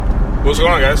What's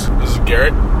going on, guys? This is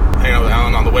Garrett, hanging out with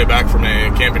Alan on the way back from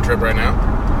a camping trip right now.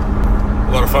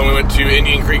 A lot of fun. We went to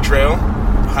Indian Creek Trail,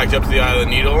 hiked up to the Eye of the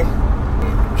Needle,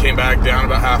 came back down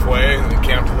about halfway, and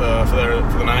camped for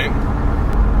the night.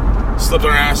 Slipped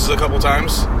on our asses a couple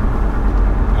times.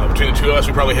 Between the two of us,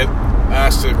 we probably hit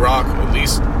ass to rock at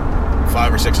least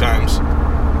 5 or 6 times.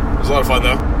 It was a lot of fun,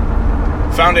 though.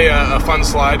 Found a fun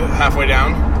slide halfway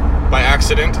down by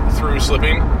accident through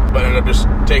slipping, but ended up just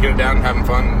taking it down and having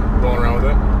fun rolling around with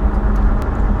it.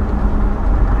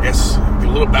 I guess a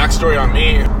little backstory on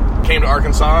me. Came to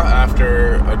Arkansas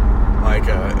after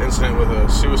an incident with a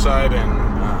suicide and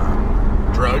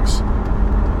drugs.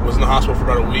 Was in the hospital for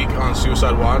about a week on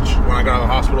suicide watch. When I got out of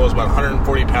the hospital, I was about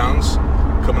 140 pounds,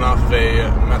 coming off of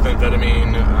a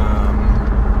methamphetamine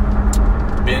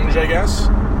binge, I guess.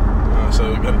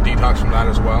 So got a detox from that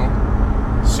as well.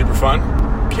 Super fun.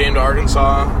 Came to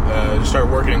Arkansas, just started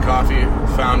working in coffee,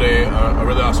 found a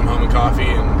really awesome home in coffee,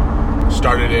 and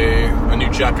started a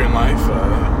new chapter in life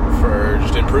for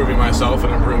just improving myself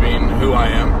and improving who I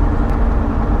am.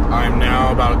 I'm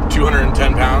now about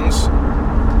 210 pounds,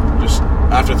 just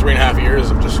after 3.5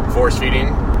 years of just force feeding.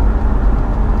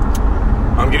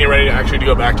 I'm getting ready to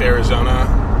go back to Arizona,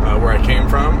 where I came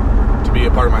from, to be a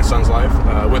part of my son's life.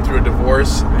 Went through a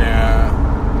divorce,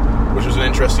 which was an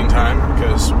interesting time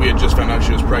because we had just found out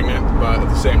she was pregnant, but at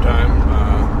the same time,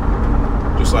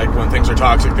 just like when things are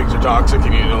toxic, you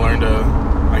need to learn to,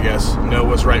 I guess, know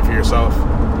what's right for yourself.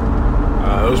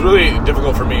 It was really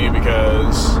difficult for me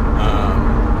because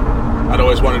I'd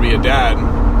always wanted to be a dad,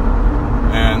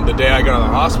 and the day I got out of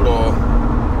the hospital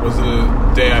was the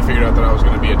day I figured out that I was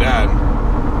going to be a dad.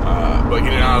 But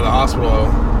getting out of the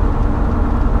hospital,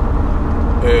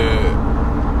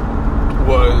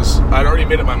 I'd already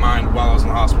made up my mind while I was in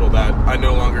the hospital that I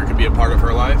no longer could be a part of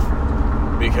her life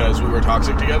because we were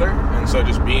toxic together, and so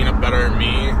just being a better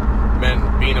me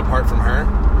meant being apart from her.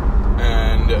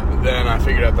 And then I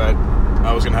figured out that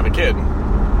I was going to have a kid,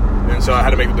 and so I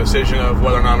had to make the decision of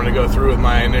whether or not I'm going to go through with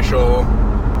my initial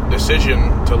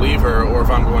decision to leave her, or if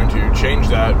I'm going to change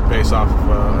that based off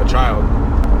of a child,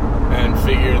 and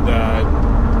figured that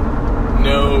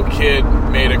no kid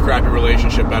made a crappy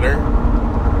relationship better.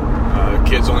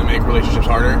 Kids only make relationships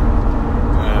harder,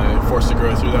 forced to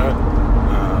grow through that.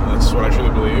 That's what I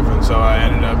truly believe, and so I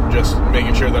ended up just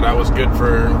making sure that I was good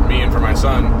for me and for my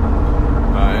son,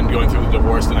 and going through the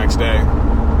divorce the next day.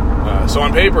 So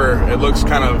on paper, it looks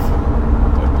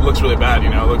really bad,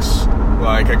 It looks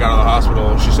like I got out of the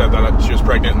hospital, she said that she was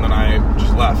pregnant, and then I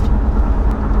just left.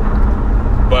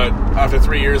 But after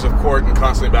 3 years of court and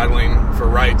constantly battling for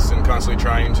rights and constantly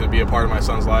trying to be a part of my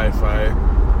son's life,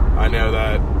 I know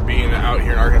that being out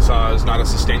here in Arkansas is not a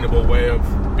sustainable way of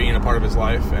being a part of his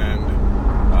life, and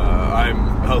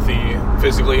I'm healthy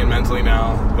physically and mentally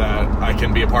now that I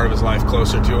can be a part of his life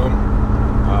closer to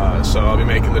him. So I'll be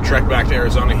making the trek back to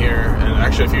Arizona here in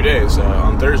actually a few days,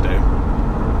 on Thursday.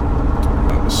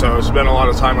 So it's been a lot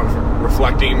of time of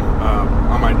reflecting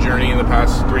on my journey in the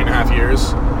past 3.5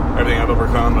 years, everything I've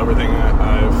overcome, everything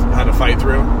I've had to fight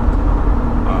through.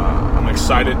 I'm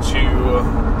excited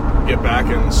to get back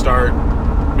and start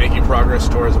making progress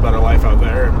towards a better life out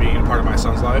there and being a part of my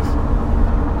son's life.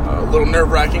 A little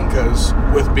nerve-wracking because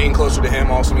with being closer to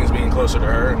him also means being closer to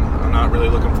her, and I'm not really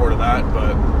looking forward to that,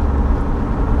 but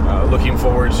looking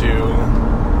forward to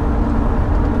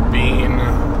being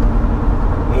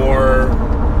more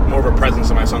of a presence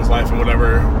in my son's life in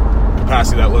whatever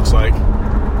capacity that looks like.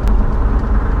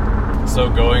 So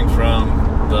going from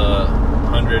the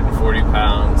 140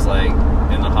 pounds,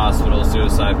 in the hospital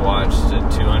suicide watch, to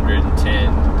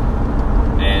 210,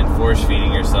 and force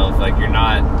feeding yourself, you're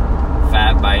not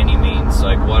fat by any means.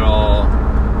 What all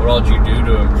did you do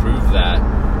to improve that?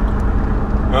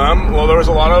 Well, there was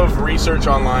a lot of research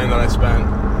online that I spent.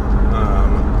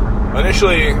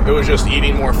 Initially, it was just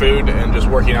eating more food and just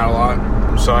working out a lot.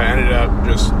 So I ended up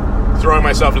just throwing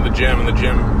myself into the gym, and the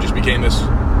gym just became this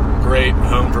great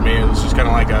home for me. It was just kind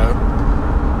of like a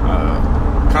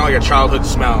childhood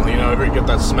smell. Ever get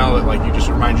that smell that you just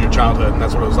reminds you of childhood, and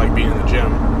that's what it was like being in the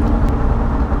gym.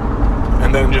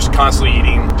 And then just constantly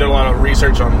eating. Did a lot of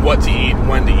research on what to eat,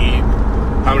 when to eat,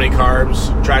 how many carbs.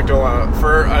 Tracked a lot.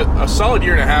 For a solid 1.5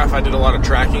 years, I did a lot of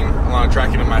tracking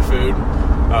of my food,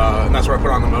 and that's where I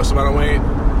put on the most amount of weight.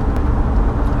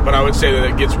 But I would say that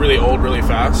it gets really old really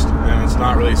fast, and it's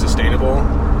not really sustainable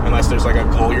unless there's a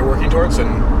goal you're working towards. And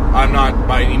I'm not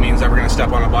by any means ever going to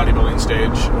step on a bodybuilding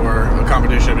stage or a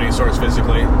competition of any sort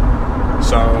physically.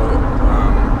 So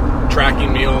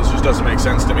tracking meals just doesn't make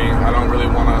sense to me. I don't really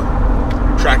want to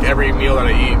track every meal that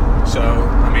I eat. So,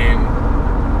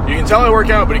 you can tell I work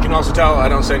out, but you can also tell I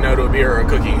don't say no to a beer or a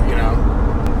cookie,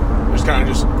 There's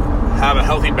just have a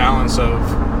healthy balance of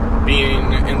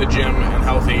being in the gym and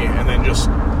healthy, and then just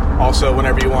also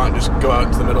whenever you want, just go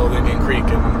out to the middle of the Indian Creek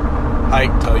and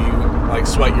hike till you like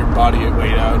sweat your body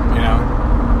weight out, you know.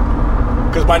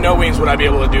 Because by no means would I be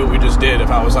able to do what we just did if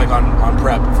I was like on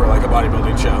prep for like a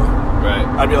bodybuilding show. Right.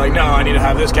 I'd be like, no, I need to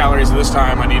have this calories at this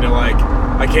time. I need to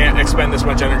I can't expend this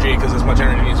much energy because this much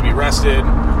energy needs to be rested.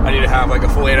 I need to have like a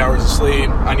full 8 hours of sleep.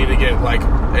 I need to get like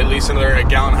at least another 1.5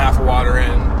 gallons of water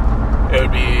in. It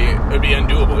would be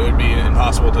undoable. It would be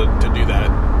impossible to do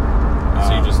that.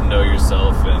 So you just know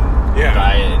yourself and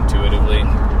diet intuitively.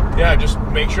 Yeah, just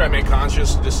make sure I make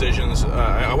conscious decisions.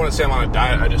 I wouldn't say I'm on a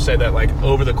diet. I just say that like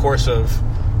over the course of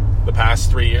the past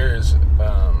 3 years,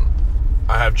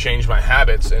 I have changed my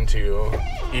habits into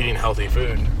eating healthy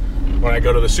food. When I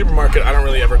go to the supermarket, I don't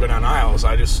really ever go down aisles.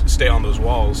 I just stay on those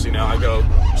walls. You know, I go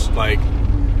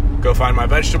find my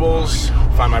vegetables,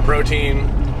 find my protein,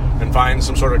 and find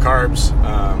some sort of carbs,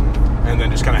 and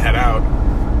then just kind of head out.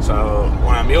 So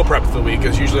when I meal prep for the week,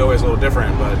 it's usually always a little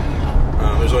different, but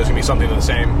there's always gonna be something the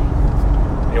same.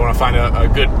 You want to find a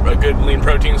good lean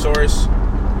protein source.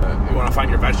 You want to find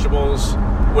your vegetables,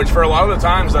 which for a lot of the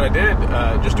times that I did,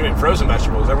 just doing frozen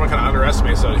vegetables, everyone kind of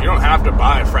underestimates those. You don't have to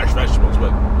buy fresh vegetables,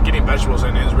 but getting vegetables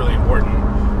in is really important.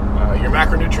 Your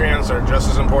macronutrients are just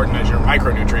as important as your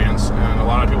micronutrients, and a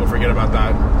lot of people forget about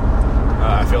that.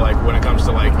 I feel like when it comes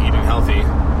to like eating healthy,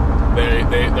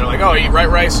 they're like, oh, I eat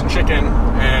rice and chicken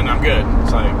and I'm good.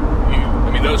 It's like,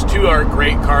 those two are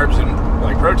great carbs and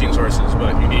like protein sources,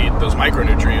 but you need those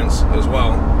micronutrients as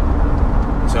well.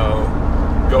 So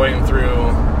going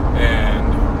through and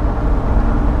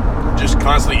just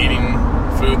constantly eating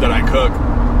food that I cook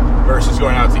versus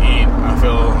going out to eat, I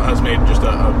feel has made just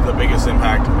the biggest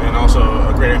impact, and also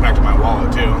a greater impact on my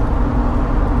wallet too.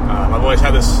 I've always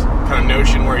had this kind of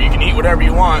notion where you can eat whatever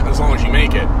you want as long as you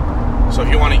make it. So if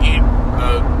you want to eat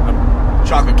a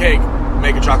chocolate cake,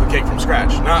 make a chocolate cake from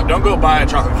scratch. Don't go buy a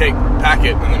chocolate cake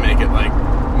packet and then make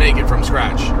it from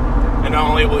scratch. And not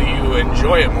only will you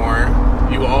enjoy it more,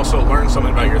 you will also learn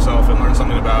something about yourself and learn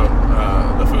something about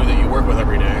the food that you work with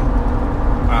every day.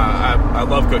 I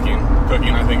love cooking.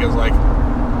 Cooking, I think, is like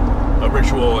a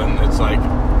ritual, and it's kind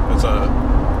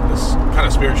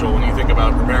of spiritual when you think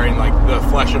about preparing like the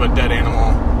flesh of a dead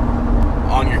animal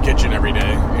on your kitchen every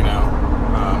day. You know,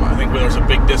 I think there's a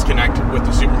big disconnect with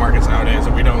the supermarkets nowadays,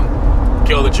 and we don't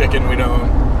kill the chicken, we don't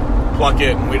pluck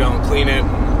it, and we don't clean it,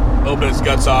 and open its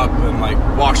guts up, and like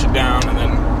wash it down, and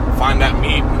then find that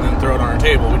meat, and then throw it on our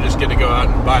table. We just get to go out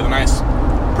and buy the nice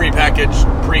pre-packaged,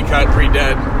 pre-cut,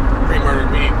 pre-dead,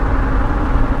 pre-murdered meat,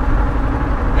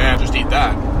 and just eat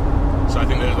that. So I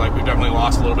think we've definitely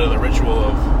lost a little bit of the ritual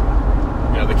of,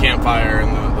 you know, the campfire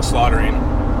and the slaughtering.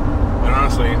 And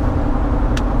honestly,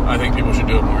 I think people should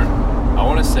do it more. I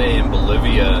want to say in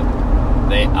Bolivia,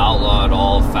 they outlawed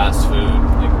all fast food,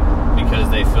 because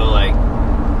they feel like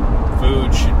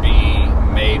food should be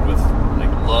made with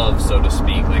like love, so to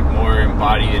speak, like more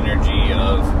embodied energy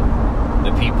of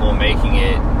the people making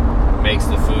it makes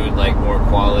the food like more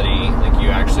quality. Like you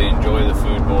actually enjoy the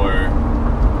food more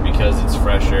because it's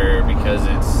fresher, because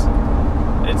it's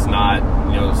not,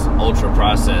 you know, it's ultra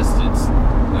processed. It's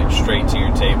like straight to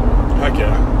your table. Heck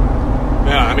yeah.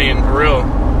 Yeah, I mean, for real.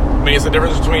 I mean, it's the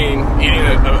difference between eating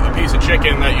a piece of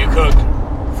chicken that you cook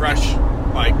fresh,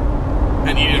 like,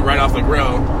 and eating it right off the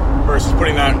grill, versus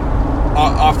putting that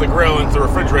off the grill into the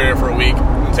refrigerator for a week,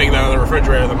 and taking that out of the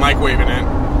refrigerator, the microwaving it,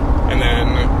 and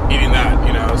then eating that.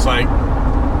 You know, it's like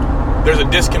there's a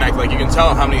disconnect. Like, you can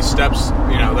tell how many steps,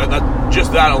 you know, that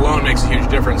just that alone makes a huge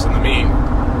difference in the meat.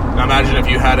 Now imagine if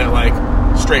you had it like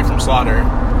straight from slaughter.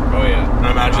 Oh yeah. And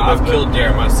imagine I've killed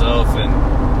deer myself and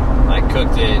like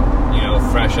cooked it, you know,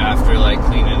 fresh after like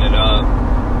cleaning it up.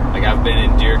 Like I've been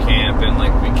in deer camp and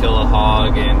like we kill a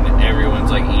hog and everyone's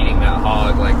like eating that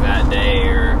hog like that day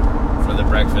or for the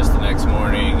breakfast the next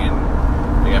morning. And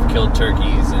like I've killed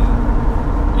turkeys and,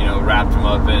 you know, wrapped them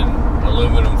up in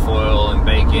aluminum foil and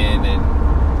bacon and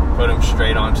put them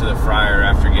straight onto the fryer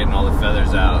after getting all the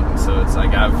feathers out. And so it's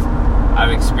like I've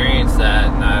experienced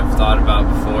that, and I've thought about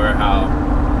before how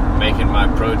making my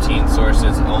protein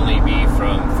sources only be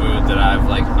from food that I've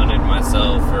like hunted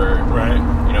myself or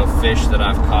you know, fish that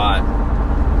I've caught.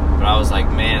 But I was like,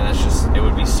 man, that's just, it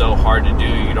would be so hard to do.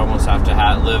 You'd almost have to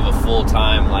live a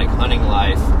full-time like hunting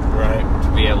life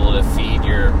to be able to feed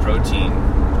your protein.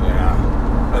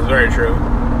 Yeah, that's very true.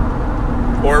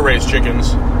 Or raise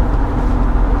chickens.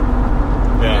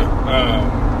 Yeah.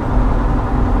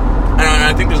 And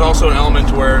I think there's also an element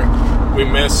to where we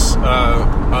miss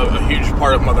a huge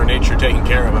part of Mother Nature taking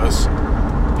care of us.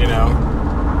 You know,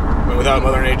 I mean, without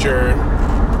Mother Nature,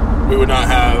 we would not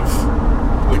have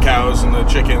the cows and the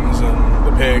chickens and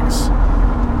the pigs.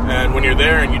 And when you're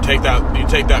there and you take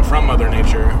that from Mother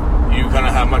Nature, you kind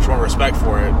of have much more respect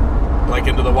for it. Like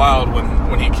Into the Wild,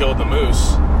 when he killed the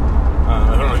moose.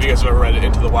 I don't know if you guys have ever read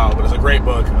Into the Wild, but it's a great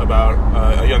book about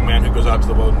a young man who goes out to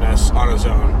the wilderness on his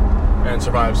own and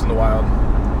survives in the wild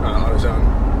on his own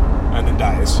and then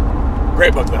dies.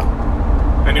 Great book, though.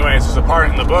 Anyways, there's a part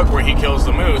in the book where he kills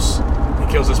the moose.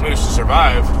 He kills this moose to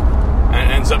survive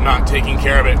and ends up not taking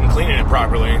care of it and cleaning it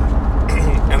properly.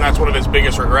 And that's one of his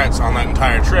biggest regrets on that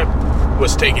entire trip,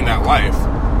 was taking that life,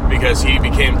 because he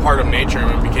became part of nature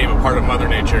and became a part of Mother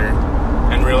Nature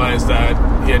and realized that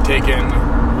he had taken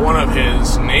one of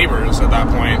his neighbors at that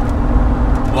point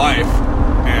life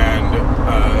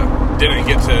and didn't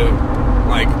get to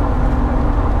like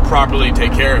properly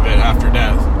take care of it after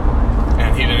death,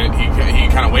 and he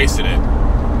kind of wasted it,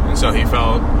 and so he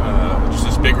felt just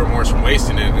this big remorse from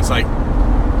wasting it. And it's like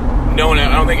I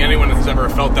don't think anyone has ever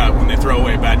felt that when they throw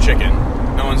away bad chicken.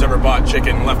 No one's ever bought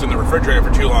chicken left in the refrigerator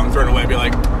for too long, thrown away, and be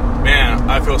like, man,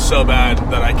 I feel so bad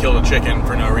that I killed a chicken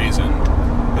for no reason.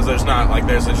 Because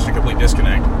there's just a complete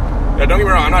disconnect. Now, don't get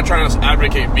me wrong, I'm not trying to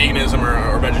advocate veganism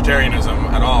or vegetarianism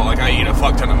at all. Like, I eat a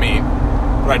fuck ton of meat.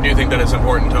 But I do think that it's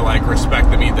important to, like,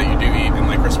 respect the meat that you do eat and,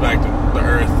 like, respect the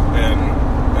earth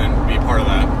and be part of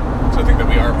that. So I think that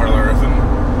we are part of the earth. And,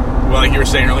 well, like you were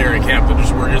saying earlier at camp,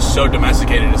 we're just so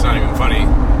domesticated, it's not even funny.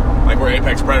 Like, we're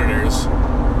apex predators.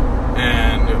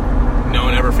 And no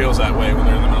one ever feels that way when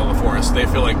they're in the middle of the forest. They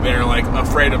feel like they're, like,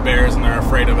 afraid of bears and they're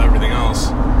afraid of everything else.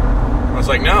 I was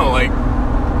like, no, like,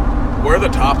 we're the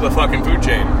top of the fucking food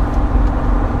chain.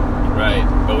 Right,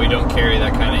 but we don't carry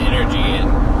that kind of energy,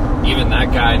 and even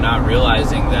that guy not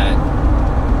realizing that,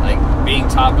 like, being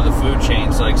top of the food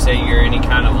chain, so, like, say you're any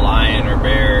kind of lion or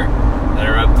bear that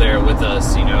are up there with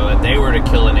us, you know, and they were to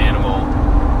kill an animal,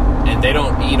 and they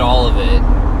don't eat all of it,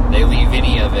 they leave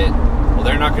any of it, well,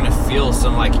 they're not going to feel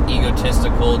some, like,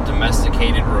 egotistical,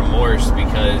 domesticated remorse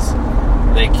because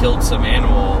they killed some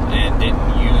animal and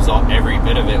didn't use every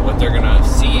bit of it. What they're going to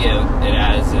see it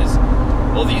as is,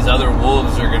 well, these other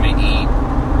wolves are going to eat,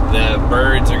 the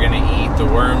birds are going to eat, the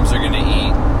worms are going to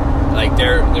eat. Like,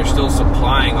 they're still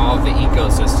supplying all of the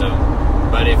ecosystem.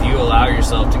 But if you allow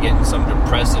yourself to get in some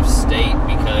depressive state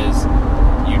because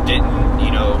you didn't,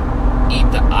 you know, eat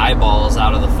the eyeballs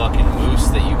out of the fucking moose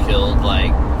that you killed,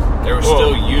 like, there were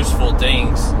still useful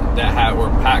things that were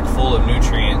packed full of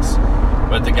nutrients.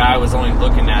 But the guy was only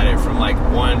looking at it from, like,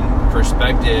 one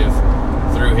perspective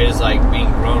through his, like, being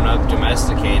grown up,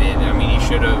 domesticated. I mean, he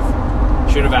should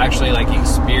have actually, like,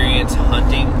 experienced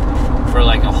hunting for,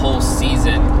 like, a whole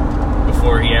season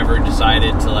before he ever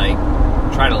decided to, like,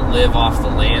 try to live off the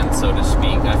land, so to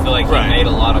speak. I feel like he made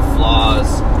a lot of flaws.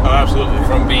 Oh, absolutely.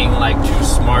 From being, like, too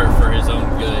smart for his own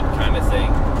good kind of thing.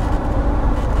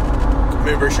 I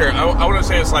mean, for sure. I wouldn't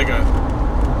say it's like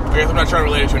I guess I'm not trying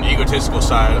to relate it to an egotistical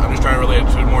side. I'm just trying to relate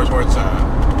it to more towards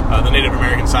the Native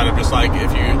American side of just like,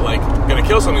 if you like gonna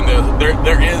kill something,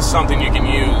 there is something you can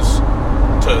use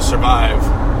to survive.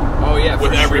 Oh yeah,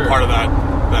 with every part of that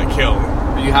kill.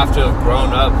 You have to have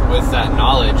grown up with that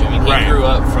knowledge. I mean, he grew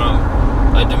up from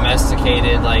a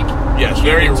domesticated, like,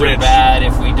 very humans rich. Are bad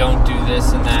if we don't do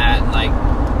this and that. And, like,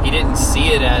 he didn't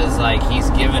see it as like he's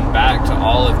given back to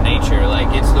all of nature. Like,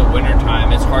 it's the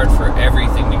wintertime, it's hard for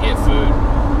everything to get food.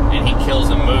 And he kills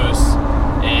a moose,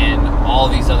 and all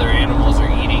these other animals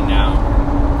are eating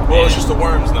now. Well, it's just the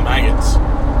worms and the maggots.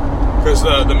 Because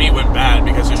the meat went bad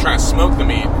because he was trying to smoke the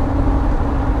meat.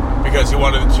 Because he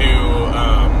wanted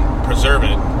to preserve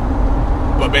it.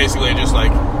 But basically just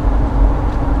like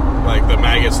the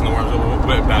maggots and the worms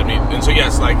went bad meat. And so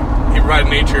yes, like, he provided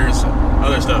nature's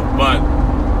other stuff. But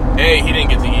A, he didn't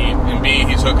get to eat. And B,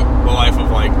 he took the life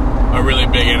of, like, a really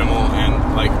big animal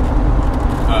and, like,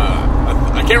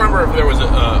 I can't remember if there was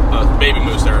a baby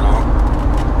moose there at all.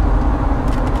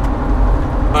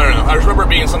 I don't know. I just remember it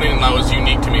being something that was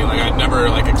unique to me. Like, I'd never,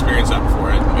 like, experienced that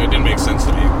before. It didn't make sense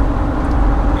to me.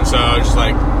 And so I was just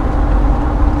like,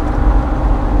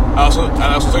 I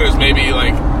also took it as maybe,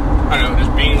 like, I don't know,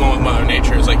 just being one with Mother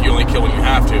Nature is like you only kill when you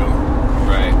have to.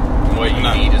 Right. What you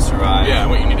need to survive. Yeah,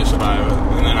 what you need to survive.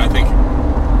 And then I think,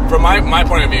 from my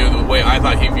point of view, the way I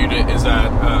thought he viewed it is that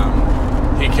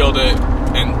he killed it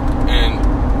and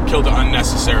killed it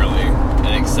unnecessarily.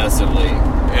 And excessively.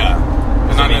 Yeah.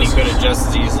 And I mean, he could have just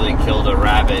as easily killed a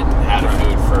rabbit and had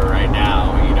food for right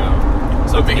now, you know.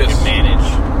 Something he could manage.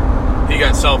 He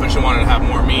got selfish and wanted to have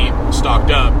more meat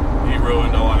stocked up. He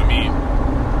ruined a lot of meat.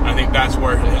 I think that's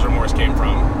where his remorse came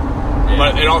from. Yeah.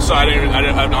 But it also, I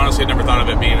honestly never thought of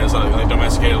it being as like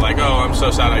domesticated, like, oh, I'm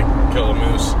so sad I killed a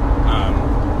moose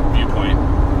viewpoint.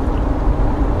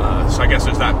 So I guess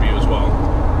there's that view as well.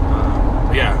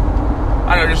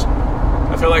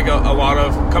 like a lot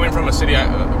of, coming from a city,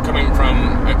 coming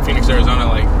from Phoenix, Arizona,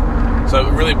 like, it's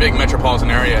a really big metropolitan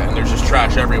area, and there's just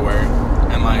trash everywhere.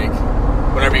 And like,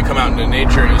 whenever you come out into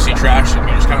nature and you see trash, and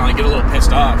you just kind of like get a little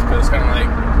pissed off, because it's kind of like,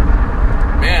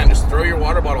 man, just throw your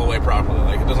water bottle away properly.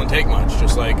 Like, it doesn't take much.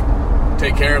 Just like,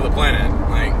 take care of the planet.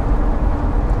 Like,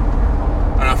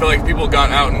 and I feel like if people got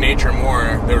out in nature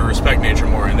more, they would respect nature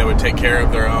more, and they would take care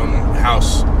of their own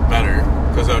house better,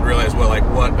 because they would realize what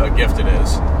a gift it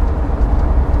is.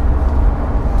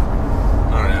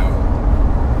 I don't know.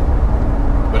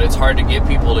 But it's hard to get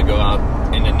people to go out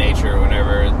into nature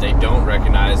whenever they don't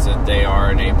recognize that they are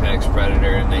an apex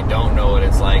predator, and they don't know what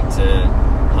it's like to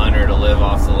hunt or to live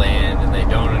off the land, and they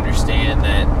don't understand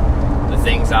that the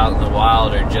things out in the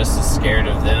wild are just as scared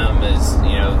of them as,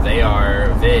 you know, they are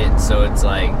of it. So it's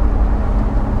like,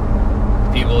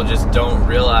 people just don't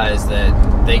realize that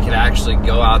they could actually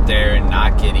go out there and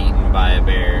not get eaten by a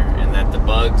bear, and that the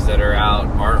bugs that are out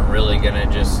aren't really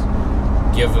gonna just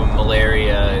give them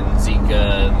malaria and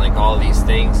Zika and like all these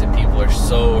things that people are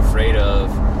so afraid of.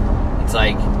 It's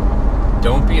like,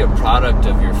 don't be a product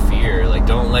of your fear. Like,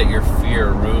 don't let your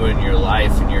fear ruin your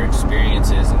life and your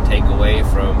experiences and take away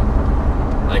from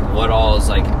like what all is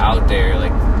like out there.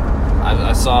 Like,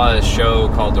 I saw a show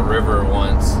called The River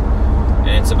once, and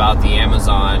it's about the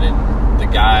Amazon, and the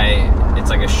guy, it's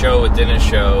like a show within a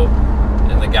show,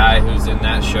 and the guy who's in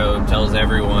that show tells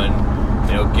everyone,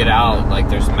 you know, get out, like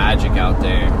there's magic out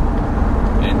there.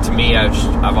 And to me,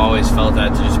 I've always felt that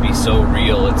to just be so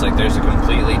real. It's like there's a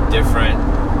completely different,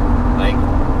 like,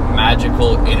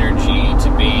 magical energy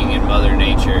to being in Mother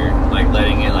Nature, like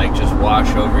letting it like just wash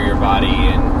over your body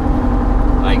and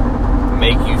like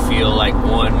make you feel like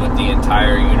one with the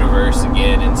entire universe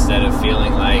again, instead of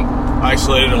feeling like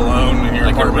isolated, alone in your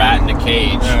like apartment. a rat in a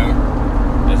cage.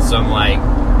 Yeah. It's some like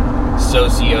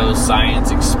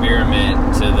socio-science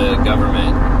experiment to the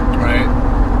government. Right.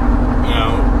 You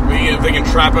know, if they can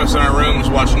trap us in our rooms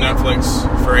watching Netflix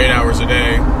for 8 hours a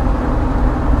day,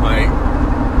 like,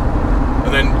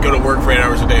 and then go to work for 8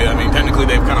 hours a day, I mean, technically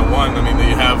they've kind of won. I mean,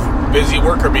 you have busy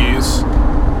worker bees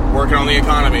working on the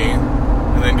economy,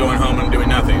 and then going home and doing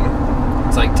nothing.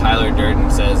 It's like Tyler Durden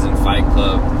says in Fight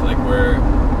Club, like, we're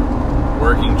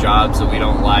working jobs that we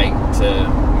don't like to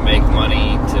make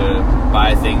money, to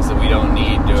buy things that we don't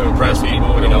need, to impress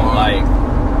people we don't like.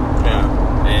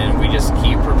 Yeah. And we just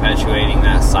keep perpetuating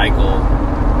that cycle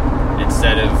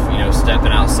instead of, you know,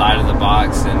 stepping outside of the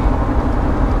box and,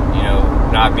 you know,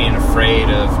 not being afraid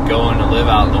of going to live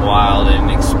out in the wild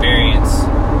and experience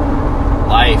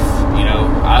life. You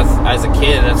know, as a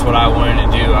kid, that's what I wanted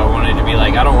to do. I wanted to be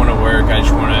like, I don't want to work, I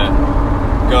just want to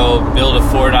go build a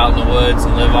fort out in the woods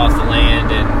and live off the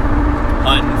land and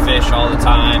hunt and fish all the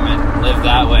time and live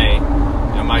that way.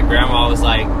 And my grandma was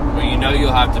like, well, you know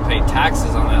you'll have to pay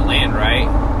taxes on that land, right?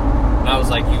 And I was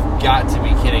like, you've got to be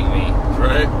kidding me.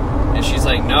 Right. And she's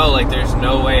like, no, like there's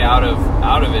no way out of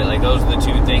it. Like, those are the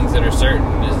two things that are certain,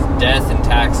 is death and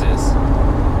taxes.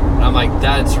 And I'm like,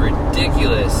 that's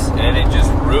ridiculous. And it just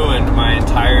ruined my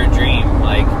entire dream.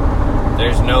 Like,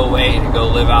 there's no way to go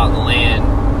live out in the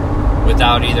land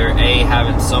without either A,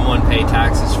 having someone pay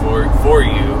taxes for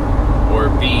you, or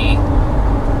B,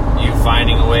 you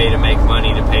finding a way to make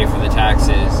money to pay for the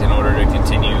taxes in order to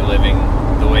continue living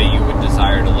the way you would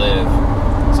desire to live.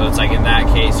 So it's like, in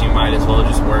that case, you might as well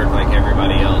just work like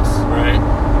everybody else. Right.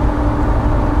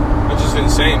 It's just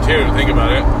insane, too, to think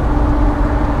about it.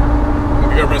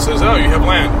 The government says, oh, you have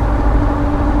land.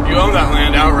 You own that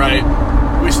land outright.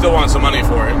 We still want some money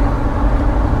for it.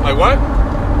 Like, what?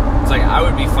 It's like, I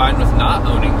would be fine with not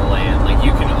owning the land. Like,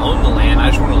 you can own the land,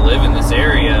 I just want to live in this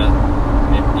area,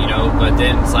 and, you know, but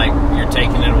then it's like, you're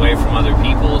taking it away from other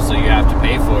people, so you have to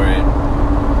pay for it.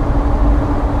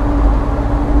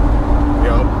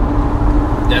 Yep.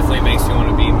 Definitely makes me want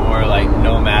to be more, like,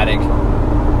 nomadic.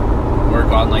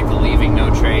 Work on, like, the leaving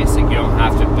no trace. Like, you don't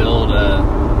have to build a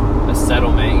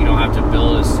settlement, you don't have to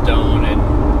build a stone and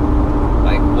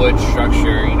like wood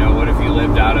structure. You know, what if you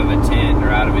lived out of a tent or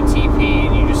out of a teepee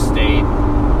and you just stayed,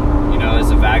 you know,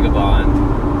 as a vagabond?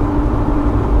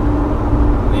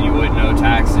 Then you wouldn't owe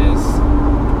taxes.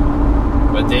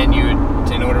 But then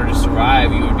in order to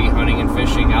survive, you would be hunting and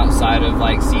fishing outside of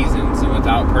like seasons and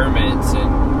without permits, and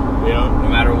no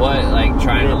matter what, like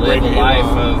trying to live a life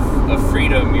of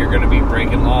freedom, you're going to be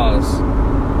breaking laws.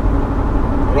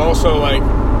 But also, like,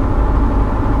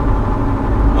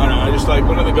 I don't know, I just like,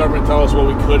 when did the government tell us what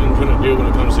we could and couldn't do when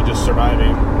it comes to just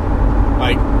surviving?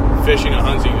 Like, fishing and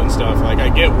hunting and stuff. Like, I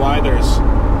get why there's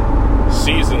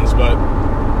seasons, but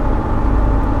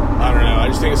I don't know, I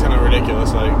just think it's kind of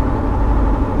ridiculous. Like,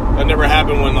 that never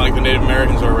happened when, like, the Native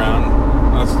Americans were around.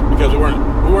 That's because we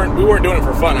weren't doing it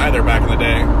for fun either back in the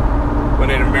day. When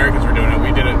Native Americans were doing it, we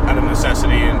did it out of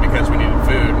necessity and because we needed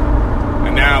food.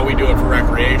 And now we do it for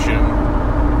recreation,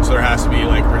 so there has to be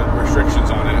like restrictions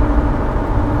on it.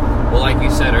 Well, like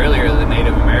you said earlier, the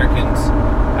Native Americans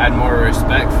had more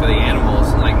respect for the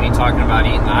animals. And like me talking about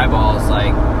eating eyeballs,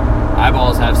 like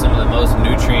eyeballs have some of the most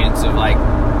nutrients of like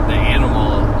the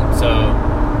animal. So,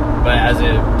 but as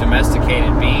a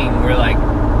domesticated being, we're like,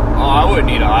 oh, I wouldn't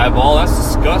eat an eyeball. That's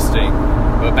disgusting.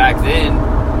 But back then,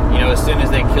 you know, as soon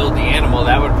as they killed the animal,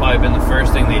 that would probably have been the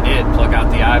first thing they did. Pluck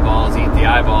out the eyeballs, eat the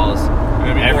eyeballs.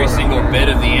 Every single bit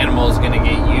of the animal is going to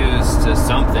get used to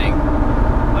something.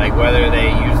 Like whether they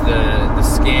use the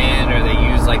skin or they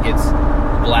use like its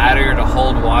bladder to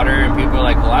hold water. And people are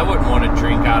like, well, I wouldn't want to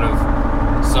drink out of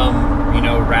some, you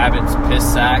know, rabbit's piss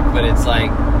sack. But it's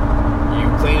like, you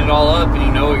clean it all up and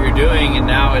you know what you're doing. And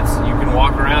now you can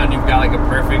walk around, you've got like a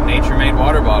perfect nature-made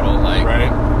water bottle. Like,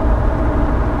 right.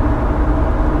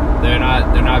 They're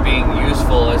not being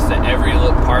useful as to every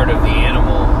part of the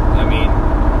animal. I mean,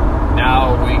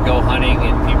 now we go hunting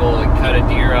and people like cut a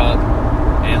deer up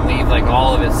and leave like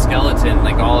all of its skeleton,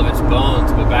 like all of its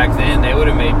bones. But back then they would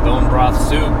have made bone broth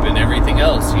soup and everything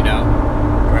else, you know.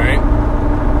 Right.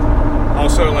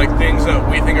 Also, like things that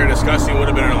we think are disgusting would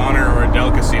have been an honor or a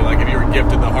delicacy. Like if you were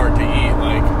gifted the heart to eat,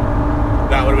 like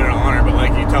that would have been an honor. But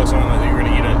like you tell someone that you're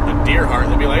going to eat a deer heart,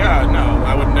 they'd be like, no,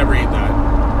 I would never eat that.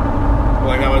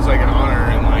 Like that was like an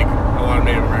honor in like a lot of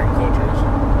Native American cultures.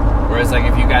 Whereas like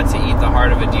if you got to eat the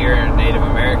heart of a deer in Native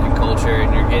American culture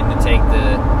and you're getting to take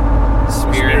the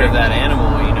spirit of that animal,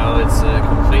 you know, it's a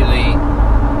completely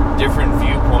different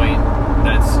viewpoint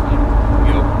that's,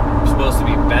 you know, supposed to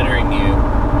be bettering you.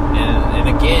 And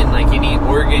again, like any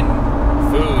organ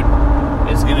food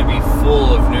is going to be full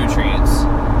of nutrients,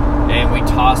 and we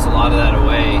toss a lot of that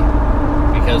away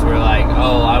because we're like,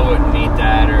 oh, I wouldn't eat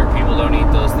that, or people don't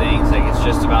eat those things. Like, it's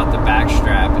just about the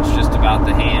backstrap. It's just about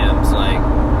the hams. Like,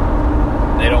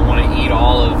 they don't want to eat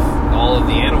all of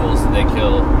the animals that they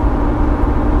kill.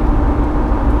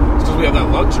 It's because we have that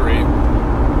luxury.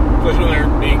 Especially when they're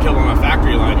being killed on a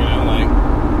factory line, you know, like,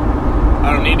 I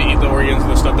don't need to eat the organs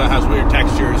and the stuff that has weird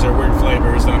textures or weird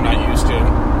flavors that I'm not used to.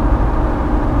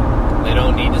 They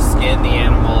don't need to skin the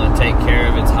animal and take care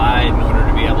of its hide in order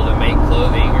to be able to make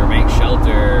clothing or make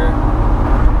shelter,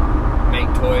 or make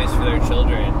toys for their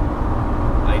children.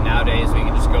 Like nowadays, we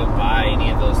can just go buy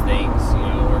any of those things. You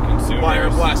know, we're consumers.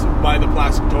 Buy the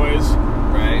plastic toys.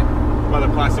 Right. Buy the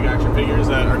plastic action figures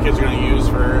that our kids are going to use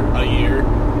for a year.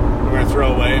 We're going to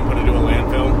throw away and put into a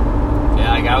landfill.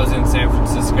 Yeah, like I was in San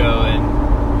Francisco and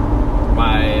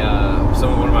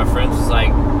one of my friends was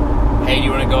like, hey, do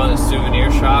you want to go in the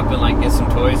souvenir shop and like get some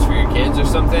toys for your kids or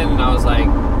something? And I was like,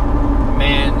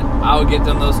 man, I would get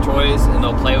them those toys and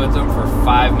they'll play with them for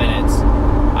 5 minutes.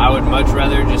 I would much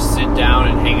rather just sit down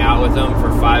and hang out with them for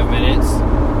 5 minutes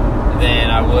than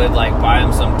I would like buy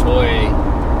them some toy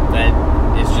that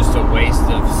is just a waste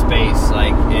of space.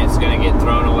 Like it's going to get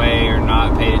thrown away or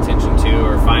not paid attention to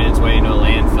or find its way into a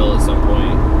landfill at some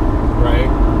point. Right?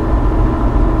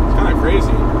 It's kind of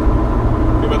crazy.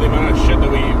 Think about the amount of shit that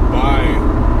we buy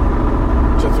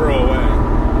to throw away.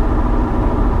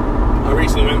 I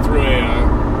recently went through a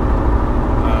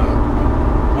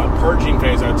purging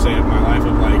phase, I'd say, of my life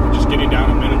of like just getting down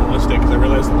to minimalistic because I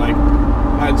realized that like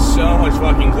I had so much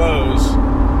fucking clothes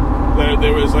that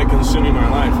it was like consuming my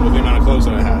life with the amount of clothes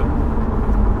that I had.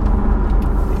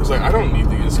 I was like, I don't need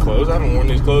these clothes. I haven't worn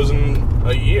these clothes in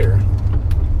a year.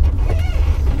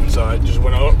 So I just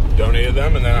went out, donated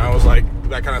them, and then I was like,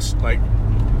 that kind of like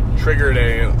triggered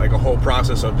a whole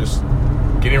process of just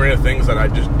getting rid of things that I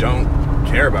just don't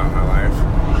care about in my life.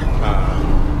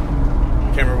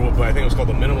 I can't remember what, I think it was called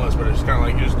the minimalist, but it's just kind of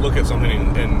like you just look at something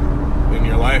in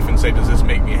your life and say, does this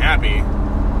make me happy?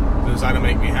 Does this item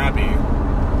make me happy?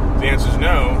 If the answer is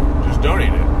no, just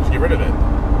donate it. Just get rid of it.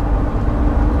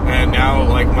 And now,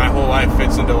 like, my whole life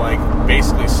fits into, like,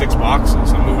 basically 6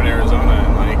 boxes. I'm moving to Arizona,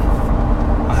 and, like,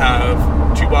 I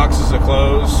have 2 boxes of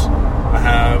clothes. I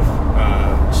have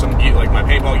some gear, like my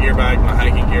paintball gear bag, my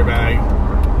hiking gear bag,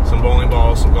 some bowling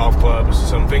balls, some golf clubs,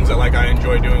 some things that, like, I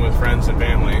enjoy doing with friends and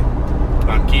family that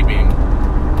I'm keeping.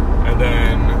 And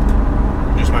then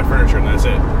just my furniture, and that's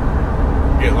it.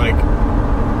 Get, like,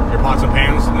 your pots and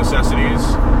pans, necessities,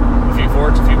 a few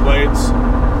forks, a few plates.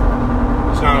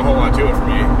 There's not a whole lot to it for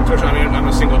me. Especially, I mean, I'm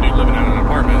a single dude living in an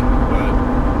apartment, but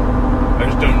I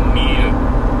just don't need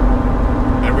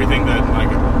everything that,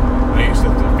 like, I used to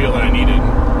feel that I needed.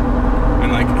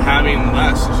 And, like, having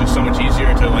less is just so much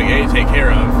easier to, like, A, take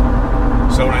care of.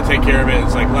 So when I take care of it,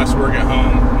 it's, like, less work at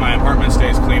home. My apartment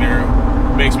stays cleaner.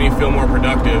 Makes me feel more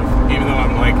productive, even though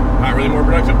I'm, like, not really more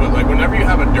productive, but like whenever you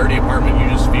have a dirty apartment, you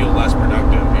just feel less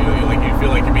productive. You feel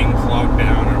like you're being clogged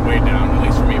down or weighed down, at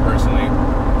least for me personally.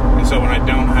 And so when I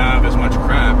don't have as much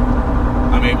crap,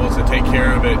 I'm able to take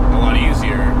care of it a lot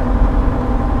easier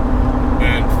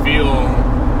and feel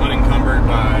unencumbered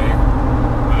by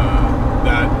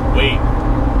that weight.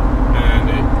 And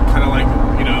it kind of like,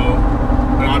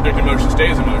 an object in motion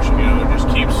stays in motion. It just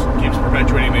keeps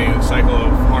perpetuating the cycle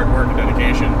of hard work and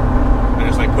dedication, and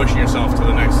just like pushing yourself to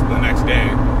the next day.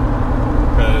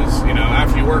 Because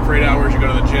after you work for 8 hours, you go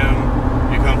to the gym,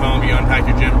 you come home, you unpack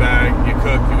your gym bag, you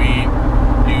cook, you eat,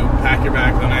 you pack your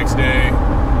bag for the next day.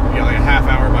 You get like a half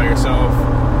hour by yourself,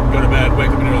 go to bed,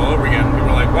 wake up and do it all over again.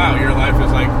 People are like, wow, your life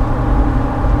is like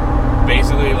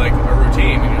basically like a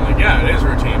routine. And you're like, yeah, it is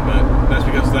a routine, but that's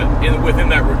because within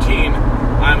that routine,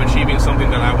 I'm achieving something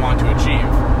that I want to achieve.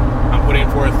 I'm putting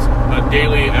forth a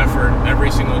daily effort every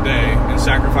single day and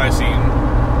sacrificing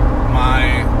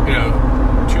my,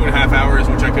 2.5 hours,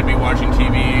 which I could be watching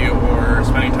TV or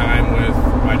spending time with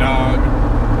my dog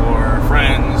or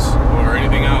friends or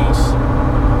anything else.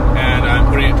 And I'm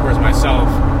putting it towards myself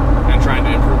and trying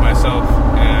to improve myself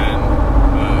and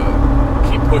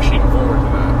keep pushing forward to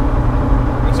that.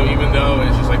 And so even though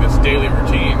it's just like this daily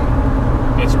routine,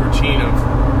 it's a routine of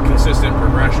consistent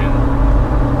progression,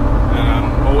 and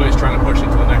I'm always trying to push it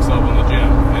to the next level in the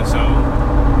gym. And so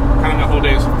kind of my whole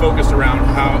day is focused around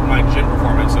how my gym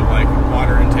performance of like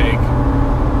water intake,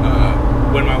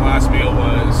 when my last meal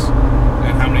was,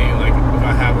 and how many, like if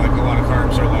I have like a lot of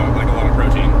carbs or a lot of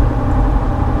protein,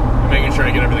 and making sure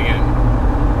I get everything in.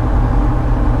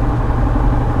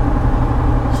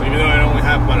 So even though I only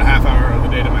have about a half hour of the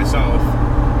day to myself,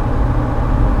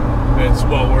 it's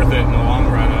well worth it in the long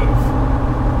run of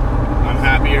I'm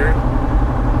happier,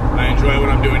 I enjoy what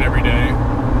I'm doing every day,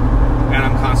 and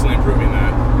I'm constantly improving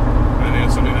that. I think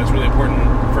it's something that's really important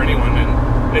for anyone, and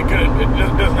it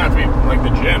doesn't have to be like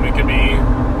the gym. It could be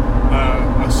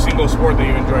a single sport that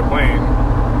you enjoy playing.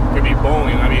 It could be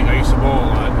bowling. I used to bowl a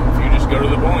lot. If you just go to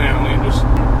the bowling alley and just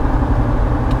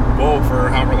bowl for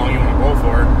however long you want to bowl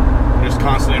for, just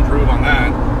constantly improve on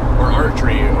that, or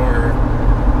archery, or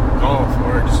golf,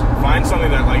 or just find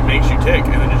something that like makes you tick,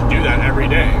 and then just do that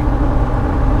every day.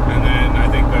 And then I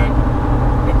think that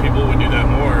if people would do that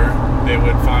more, they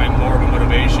would find more of a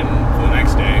motivation for the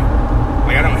next day.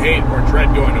 Like I don't hate or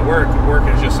dread going to work. Work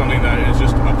is just something that is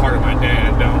just a part of my day.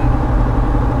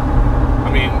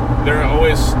 There are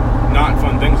always not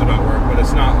fun things about work, but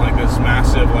it's not like this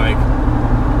massive like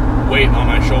weight on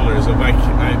my shoulders of like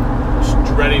I'm just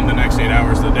dreading the next 8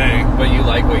 hours of the day. But you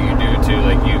like what you do too,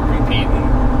 like you compete in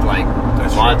like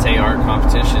latte art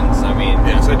competitions.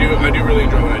 Yes, I do really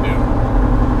enjoy what I do.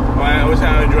 Well, I always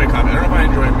have enjoyed coffee. I don't know if I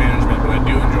enjoy management, but I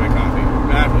do enjoy coffee.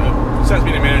 Besides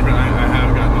being in management, I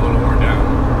have gotten a little worn down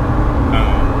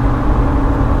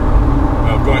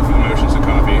of going through the motions of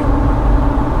coffee.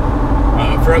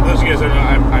 For those of you guys that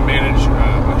know, I manage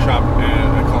a shop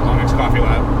called Onyx Coffee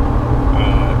Lab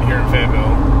here in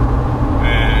Fayetteville,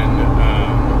 and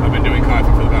I've been doing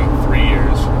coffee for about 3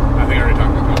 years. I think I already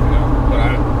talked about coffee now, but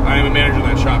I am a manager of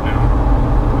that shop now.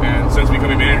 And since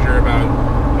becoming manager about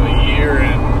a year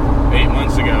and 8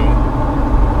 months ago,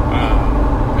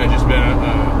 it's just been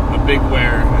a big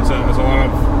wear. It's a lot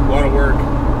of work,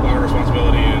 a lot of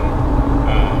responsibility, and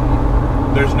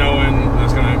there's no one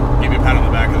that's going to give you a pat on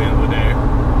the back at the end of the day,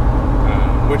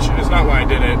 which is not why I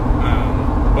did it,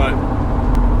 but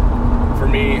for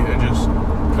me, it just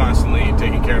constantly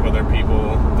taking care of other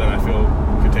people that I feel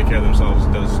could take care of themselves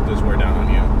does wear down on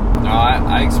you. No,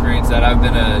 I experienced that. I've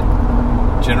been a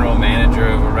general manager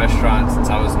of a restaurant since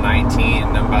I was 19,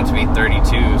 and I'm about to be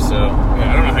 32, so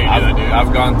yeah, I don't know how you do that, dude.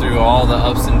 I've gone through all the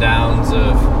ups and downs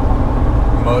of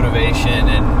motivation,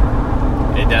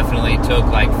 and it definitely took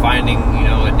like finding,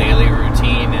 a daily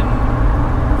routine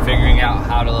and figuring out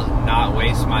how to not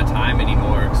waste my time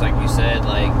anymore. Because like you said,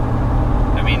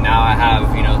 now I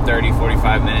have, 30,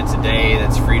 45 minutes a day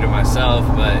that's free to myself,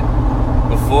 but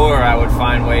before I would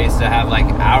find ways to have like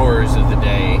hours of the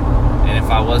day, and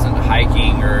if I wasn't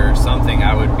hiking or something,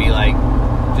 I would be like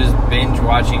just binge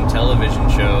watching television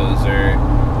shows or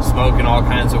smoking all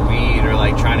kinds of weed or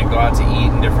like trying to go out to eat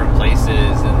in different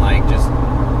places and like just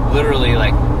literally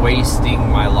like wasting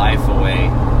my life away.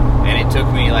 And it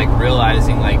took me like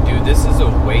realizing like, dude, this is a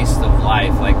waste of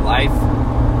life. Like life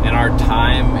and our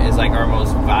time is like our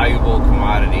most valuable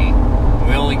commodity.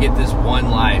 We only get this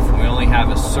one life, and we only have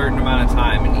a certain amount of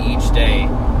time in each day.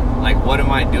 Like, what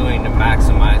am I doing to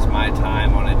maximize my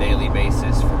time on a daily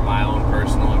basis for my own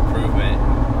personal improvement,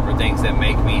 for things that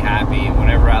make me happy?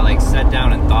 Whenever I like sat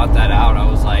down and thought that out, I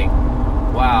was like,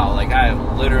 wow, like I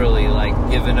have literally like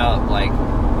given up like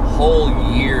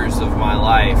whole years of my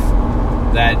life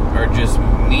that are just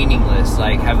meaningless.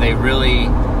 Like, have they really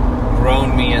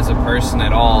grown me as a person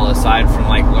at all, aside from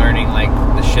like learning like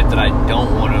the shit that I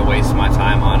don't want to waste my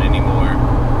time on anymore?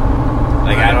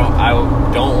 Like, I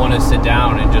don't want to sit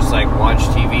down and just like watch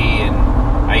TV. And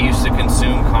I used to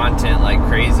consume content like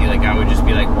crazy. Like, I would just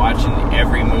be like watching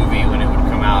every movie when it would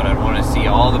come out. I'd want to see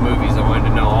all the movies. I wanted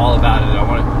to know all about it.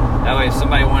 That way if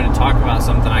somebody wanted to talk about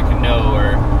something I could know,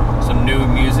 or some new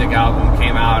music album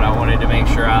came out, I wanted to make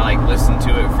sure I like listened to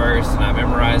it first and I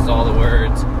memorized all the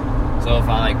words. So if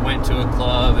I like went to a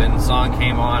club and a song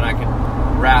came on, I could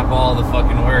rap all the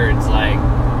fucking words. Like,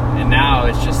 and now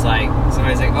it's just like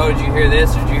somebody's like, oh, did you hear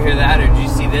this, or did you hear that, or did you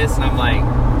see this? And I'm like,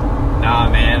 nah,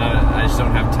 man, I just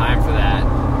don't have time for that.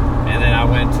 And then I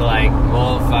went to like,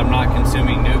 well, if I'm not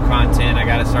consuming new content, I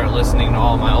gotta start listening to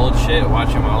all my old shit,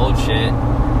 watching my old shit.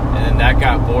 And then that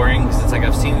got boring, because it's like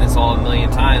I've seen this all a million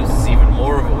times. It's even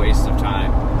more of a waste of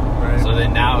time. Right. So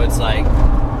then now it's like,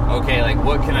 okay, like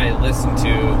what can I listen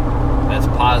to that's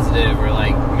positive, or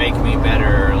like make me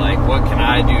better, or like what can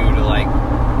I do to like,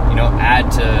 you know, add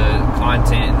to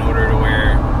content in order to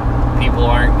where people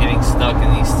aren't getting stuck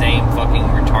in these same fucking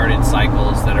retarded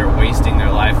cycles that are wasting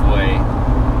their life away.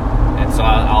 And so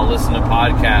I'll listen to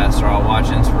podcasts, or I'll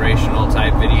watch inspirational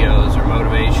type videos or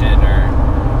motivation,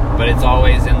 but it's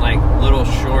always in like little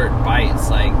short bites,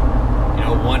 like, you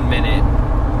know, 1 minute,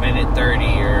 minute 30,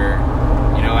 or,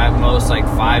 you know, at most like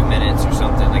 5 minutes or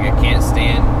something. Like, I can't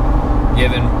stand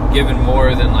giving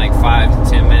more than like 5 to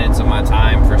 10 minutes of my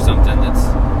time for something that's,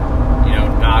 you know,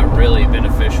 not really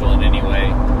beneficial in any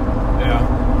way. Yeah,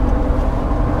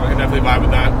 I can definitely vibe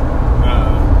with that.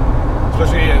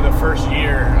 Especially in the first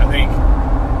year, I think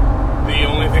the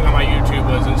only thing on my YouTube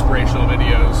was inspirational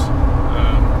videos.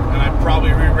 And I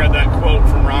probably reread that quote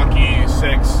from Rocky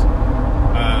 6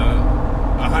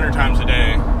 100 times a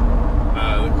day.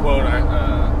 The quote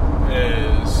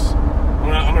is,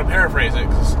 I'm going to paraphrase it,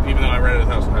 because even though I read it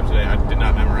 1,000 times a day, I did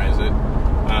not memorize it.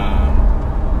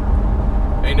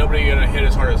 Ain't nobody going to hit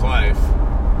as hard as life,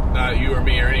 not you or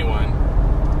me or anyone.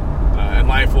 And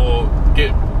life will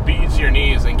beat you to your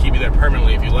knees and keep you there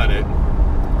permanently if you let it.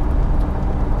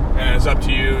 And it's up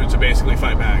to you to basically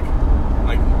fight back.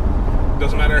 Like,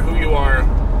 doesn't matter who you are,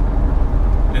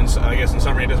 and I guess in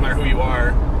summary, it doesn't matter who you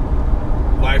are,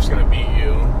 life's going to beat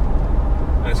you,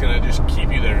 and it's going to just keep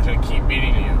you there. It's going to keep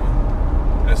beating you.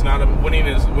 And it's not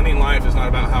winning life is not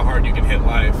about how hard you can hit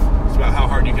life. It's about how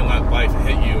hard you can let life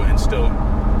hit you and still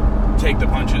take the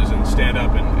punches and stand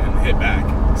up and hit back.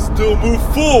 Still move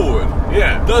forward.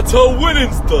 Yeah, that's how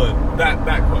winning's done.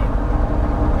 That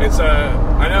quote. It's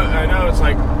I know it's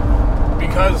like,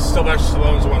 because Sylvester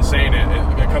Stallone's the one saying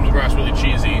it comes across really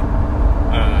cheesy.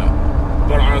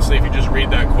 But honestly, if you just read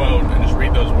that quote and just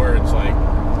read those words, like,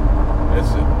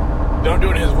 don't do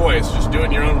it in his voice, just do it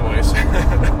in your own voice.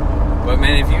 But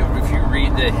man, if you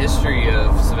read the history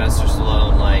of Sylvester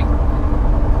Stallone, like,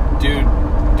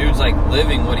 dude's like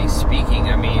living what he's speaking.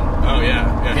 I mean, oh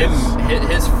yeah,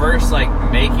 his first, like,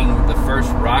 making the first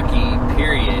Rocky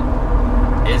period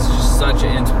is just such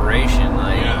an inspiration.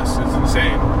 Like, yes, it's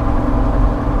insane.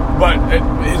 But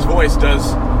his voice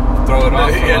does throw it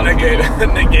off. Yeah,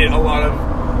 negate a lot of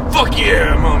fuck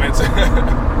yeah moments.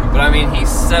 But I mean, he's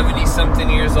 70-something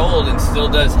years old and still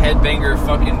does headbanger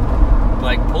fucking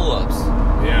like pull-ups.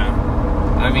 Yeah.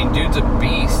 I mean, dude's a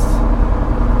beast.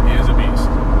 He is a beast.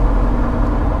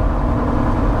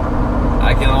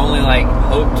 I can only like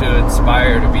hope to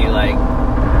inspire to be like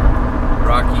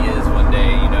Rocky is one day,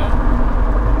 you know.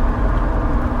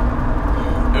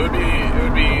 It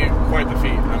would be quite the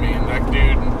feat. I mean, that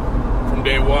dude from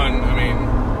day one, I mean,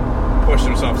 pushed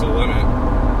himself to the limit,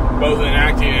 both in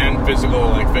acting and physical,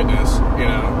 like, fitness, you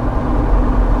know.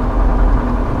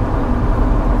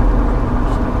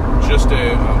 Just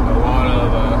a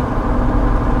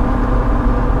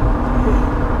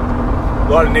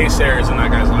lot of naysayers in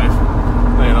that guy's life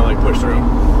that, you know, like, push through.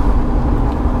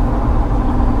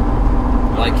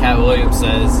 Like Cat Williams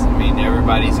says, I mean,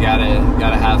 everybody's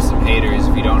gotta have some haters.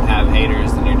 If you don't have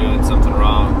haters, then you're doing something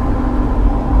wrong.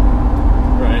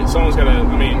 Right. Someone's gotta,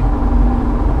 I mean,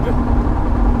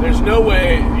 there's no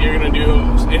way you're gonna do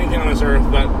anything on this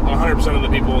earth that 100% of the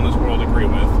people in this world agree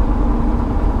with.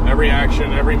 Every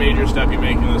action, every major step you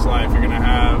make in this life, you're gonna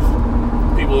have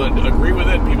people that agree with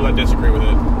it and people that disagree with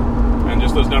it. And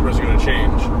just those numbers are gonna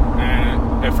change.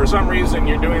 And if for some reason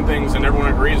you're doing things and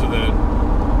everyone agrees with it,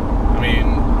 I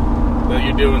mean, that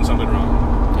you're doing something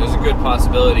wrong. There's a good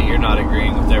possibility you're not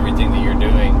agreeing with everything that you're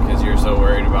doing because you're so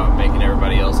worried about making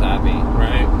everybody else happy.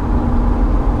 Right.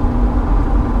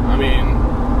 I mean,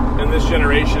 in this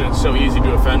generation, it's so easy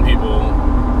to offend people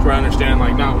where I understand,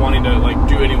 like, not wanting to, like,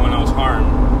 do anyone else harm.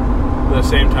 But at the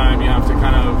same time, you have to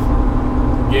kind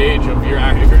of gauge if you're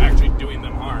actually doing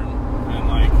them harm. And,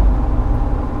 like,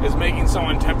 is making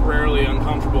someone temporarily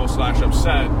uncomfortable /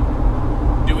 upset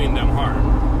doing them harm.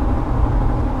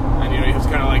 And, you have to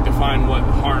kind of, like, define what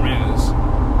harm is.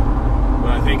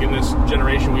 But I think in this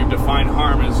generation, we've defined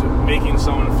harm as making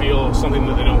someone feel something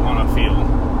that they don't want to feel.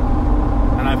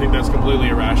 And I think that's completely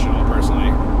irrational, personally.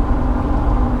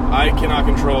 I cannot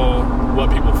control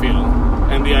what people feel.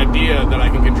 And the idea that I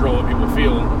can control what people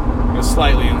feel is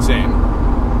slightly insane.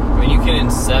 I mean, you can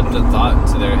incept a thought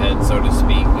into their head, so to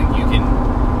speak. Like, you can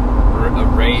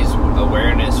raise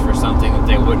awareness for something that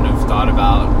they wouldn't have thought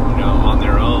about, on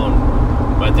their own.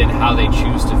 But then how they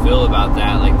choose to feel about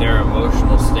that, like their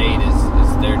emotional state is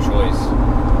their choice.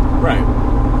 Right.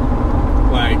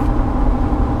 Like,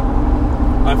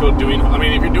 I feel if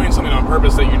you're doing something on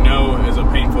purpose that is a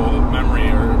painful memory,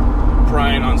 or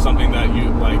prying on something that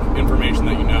information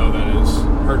that that is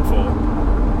hurtful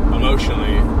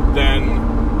emotionally,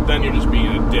 then you're just being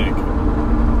a dick.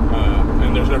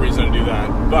 And there's no reason to do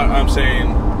that. But I'm saying,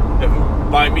 if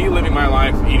by me living my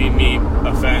life eating meat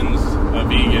offends a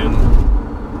vegan,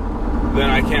 then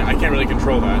I can't really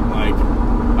control that. Like,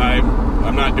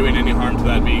 I'm not doing any harm to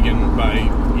that vegan by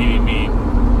eating meat.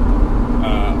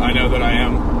 I know that I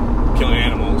am killing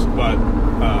animals, but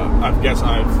I guess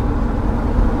I've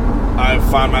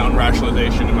found my own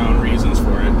rationalization and my own reasons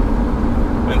for it,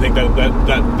 and I think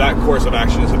that course of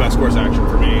action is the best course of action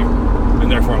for me,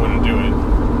 and therefore I'm going to do it.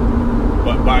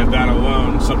 But by that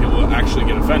alone, some people actually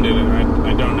get offended, and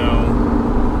I don't know.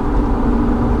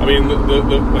 I mean,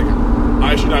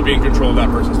 I should not be in control of that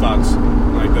person's thoughts.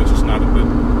 Like, that's just not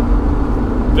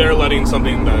they're letting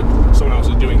something that someone else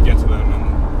is doing get to them, and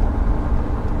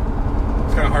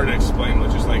it's kind of hard to explain.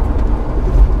 It's just like, I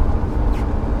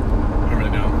don't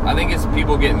really know. I think it's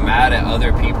people get mad at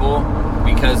other people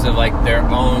because of, like, their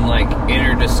own, like,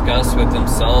 inner disgust with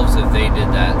themselves if they did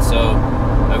that. So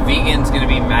a vegan's going to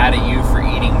be mad at you for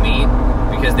eating meat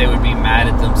because they would be mad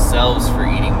at themselves for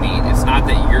eating meat. It's not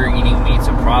that you're eating meat's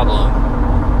a problem.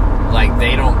 Like,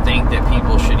 they don't think that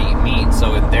people should eat meat,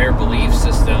 so in their belief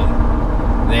system,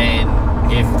 then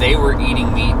if they were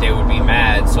eating meat, they would be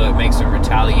mad, so it makes them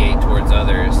retaliate towards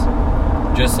others.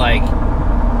 Just like,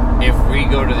 if we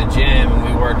go to the gym and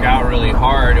we work out really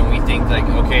hard and we think, like,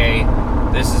 okay,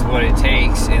 this is what it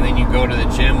takes, and then you go to the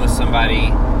gym with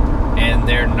somebody and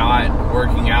they're not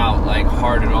working out, like,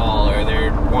 hard at all, or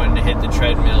they're wanting to hit the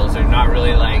treadmills, they're not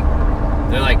really, like,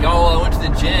 they're like, oh, I went to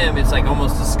the gym, it's, like,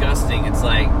 almost disgusting. It's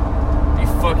like, are you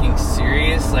fucking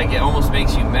serious? Like, it almost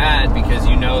makes you mad because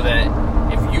you know that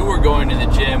if you were going to the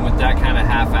gym with that kind of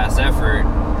half-ass effort,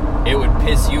 it would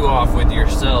piss you off with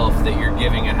yourself that you're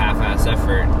giving a half-ass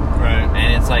effort. Right.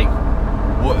 And it's like,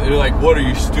 what are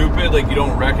you, stupid? Like, you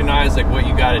don't recognize, like, what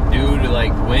you got to do to,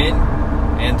 like, win?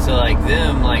 And to, like,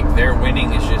 them, like, their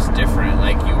winning is just different.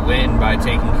 Like, you win by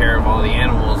taking care of all the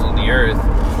animals on the earth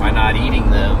by not eating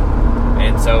them.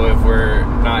 And so if we're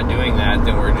not doing that,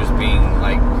 then we're just being,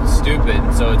 like,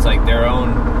 stupid. So it's like their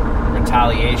own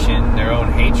retaliation, their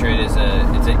own hatred it's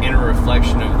an inner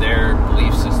reflection of their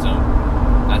belief system.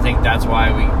 I think that's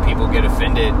why people get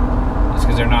offended, is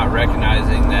because they're not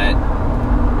recognizing that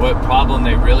what problem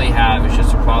they really have is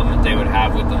just a problem that they would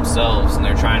have with themselves, and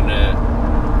they're trying to,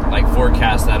 like,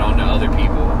 forecast that onto other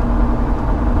people.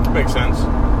 Makes sense.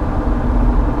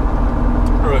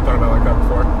 I really thought about it like that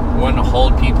before. Wanting to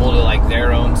hold people to, like,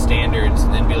 their own standards,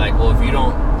 and then be like, well, if you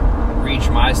don't reach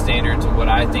my standards of what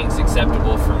I think is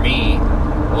acceptable for me,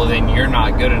 well, then you're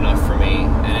not good enough for me.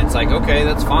 And it's like, okay,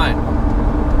 that's fine.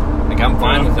 Like, I'm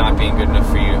fine with not being good enough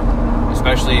for you,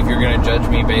 especially if you're going to judge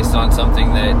me based on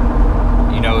something that,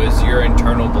 is your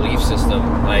internal belief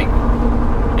system. Like,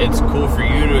 it's cool for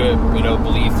you to,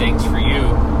 believe things for you,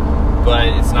 but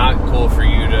it's not cool for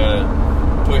you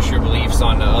to push your beliefs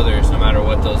onto others, no matter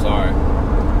what those are.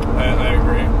 I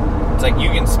agree. It's like, you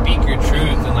can speak your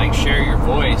truth and, like, share your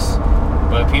voice,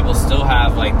 but people still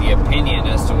have, like, the opinion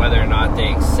as to whether or not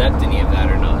they accept any of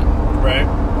that or not. Right.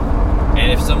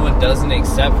 And if someone doesn't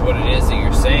accept what it is that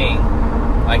you're saying,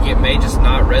 like, it may just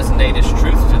not resonate as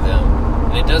truth to them.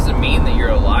 And it doesn't mean that you're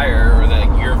a liar or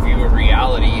that your view of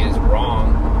reality is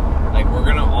wrong. Like, we're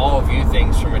going to all view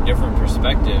things from a different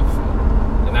perspective.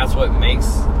 And that's what makes,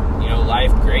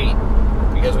 life great.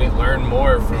 Because we learn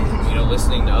more from,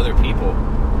 listening to other people.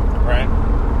 Right.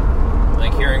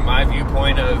 Like, hearing my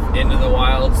viewpoint of Into the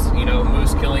Wild's,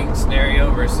 moose killing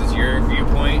scenario versus your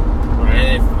viewpoint. Right.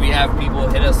 And if we have people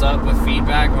hit us up with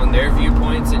feedback on their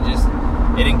viewpoints,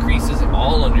 it increases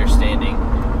all understanding.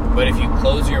 But if you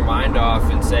close your mind off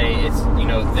and say it's,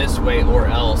 this way or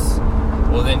else,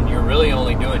 well, then you're really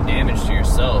only doing damage to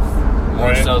yourself more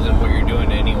Right. so than what you're doing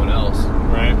to anyone else.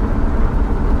 Right.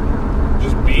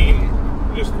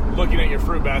 Just looking at your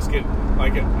fruit basket,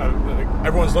 like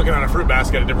everyone's looking at a fruit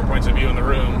basket at different points of view in the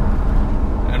room,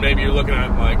 and maybe you're looking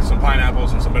at like some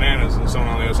pineapples and some bananas, and someone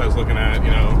on the other side's looking at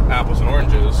apples and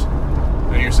oranges,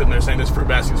 and you're sitting there saying this fruit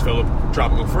basket's filled with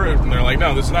tropical fruit, and they're like,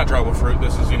 no, this is not tropical fruit.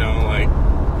 This is like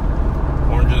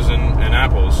oranges and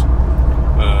apples,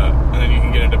 and then you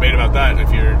can get a debate about that. And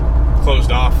if you're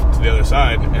closed off to the other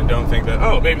side and don't think that,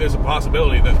 oh, maybe there's a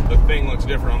possibility that the thing looks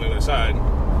different on the other side,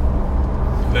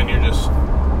 then you're just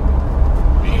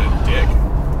being a dick.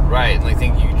 Right, and I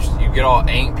think you get all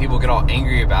people get all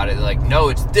angry about it. They're like, no,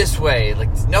 it's this way. Like,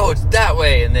 no, it's that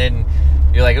way. And then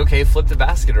you're like, okay, flip the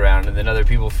basket around. And then other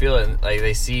people feel it, and, like,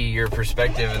 they see your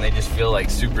perspective and they just feel like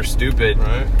super stupid.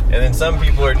 Right. And then some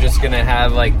people are just gonna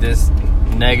have like this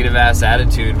negative ass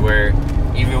attitude where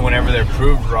even whenever they're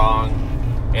proved wrong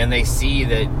and they see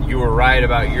that you were right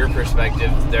about your perspective,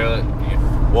 they're like,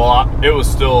 well,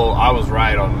 I was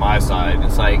right on my side.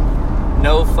 It's like,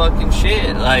 no fucking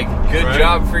shit. Like, good Right.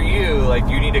 job for you. Like,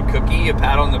 you need a cookie, a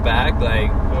pat on the back.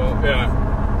 Like, Well,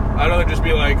 yeah. I'd rather just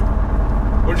be like,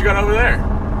 what you got over there?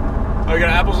 Oh, you got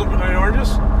apples and oranges?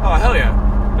 Oh, hell yeah.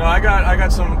 No, I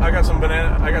got some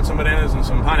bananas and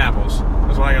some pineapples.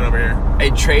 That's what I got over here. hey,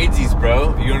 tradesies,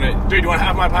 bro. Dude, you want to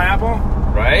have my pineapple?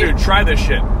 Right? Dude, try this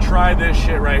shit. Try this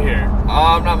shit right here.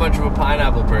 Oh, I'm not much of a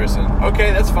pineapple person.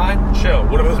 Okay, that's fine. Chill.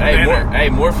 What about this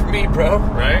banana? More for me, bro.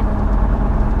 Right?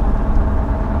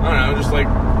 I don't know, just like,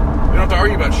 you don't have to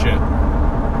argue about shit.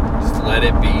 Just let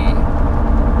it be.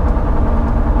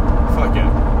 Fuck yeah.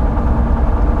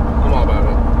 I'm all about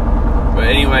it. But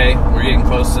anyway, we're getting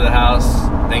close to the house.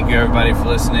 Thank you, everybody, for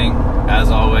listening. As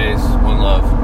always, one love.